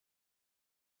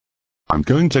I'm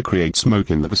going to create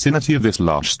smoke in the vicinity of this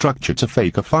large structure to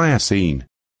fake a fire scene.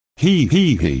 Hee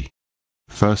hee hee.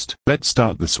 First, let's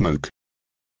start the smoke.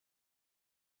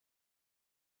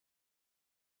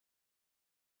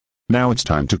 Now it's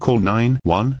time to call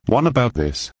 911 about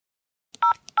this.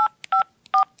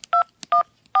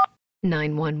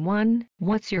 911,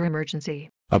 what's your emergency?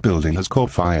 A building has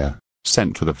caught fire.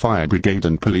 Sent for the fire brigade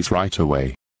and police right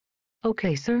away.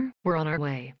 Okay, sir, we're on our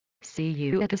way. See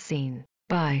you at the scene.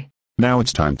 Bye. Now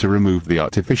it's time to remove the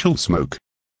artificial smoke.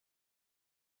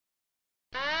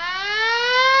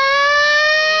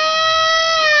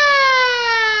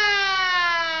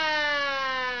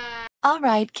 All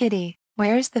right, Kitty,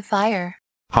 where's the fire?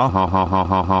 Ha ha ha ha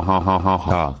ha ha ha ha ha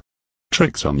ha.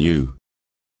 Tricks on you.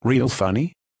 Real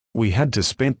funny? We had to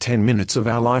spend 10 minutes of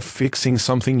our life fixing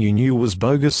something you knew was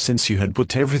bogus since you had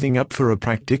put everything up for a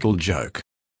practical joke.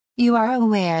 You are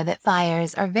aware that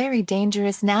fires are very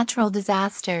dangerous natural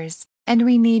disasters, and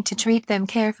we need to treat them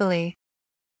carefully.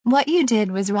 What you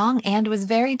did was wrong and was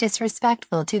very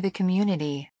disrespectful to the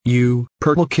community. You,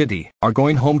 Purple Kitty, are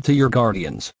going home to your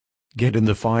guardians. Get in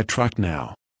the fire truck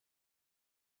now.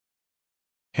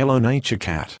 Hello Nature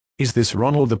Cat, is this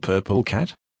Ronald the Purple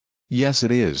Cat? Yes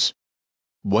it is.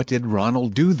 What did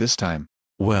Ronald do this time?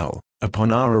 Well,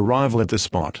 upon our arrival at the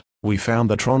spot, we found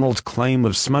that Ronald's claim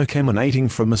of smoke emanating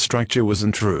from a structure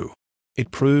wasn't true. It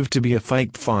proved to be a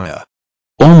faked fire.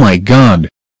 Oh my god!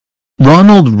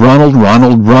 Ronald.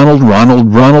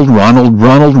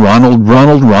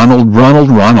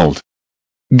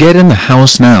 Get in the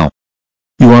house now.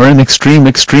 You are in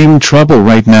extreme trouble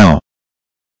right now.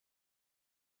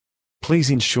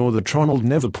 Please ensure that Ronald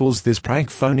never pulls this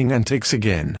prank phoning antics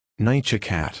again, Nature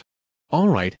Cat.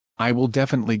 Alright, I will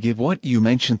definitely give what you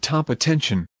mentioned top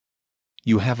attention.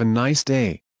 You have a nice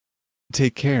day.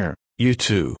 Take care. You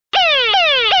too.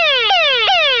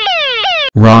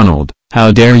 Ronald,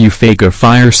 how dare you fake a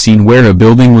fire scene where a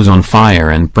building was on fire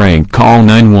and prank call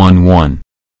 911.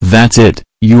 That's it,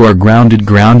 you are grounded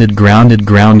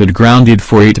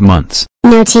for 8 months.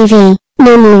 No TV,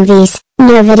 no movies,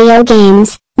 no video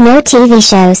games, no TV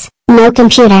shows, no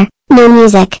computer, no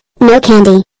music, no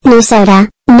candy, no soda,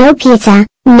 no pizza,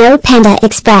 no Panda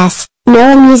Express,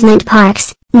 no amusement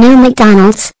parks, no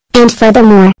McDonald's, and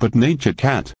furthermore. But Nature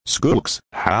Cat, Skooks,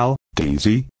 Hal,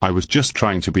 Daisy, I was just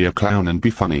trying to be a clown and be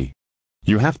funny.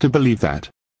 You have to believe that.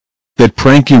 That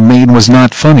prank you made was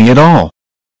not funny at all.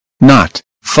 Not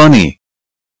funny.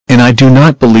 And I do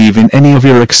not believe in any of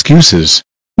your excuses.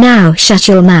 Now shut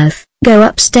your mouth, go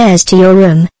upstairs to your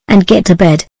room, and get to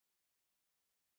bed.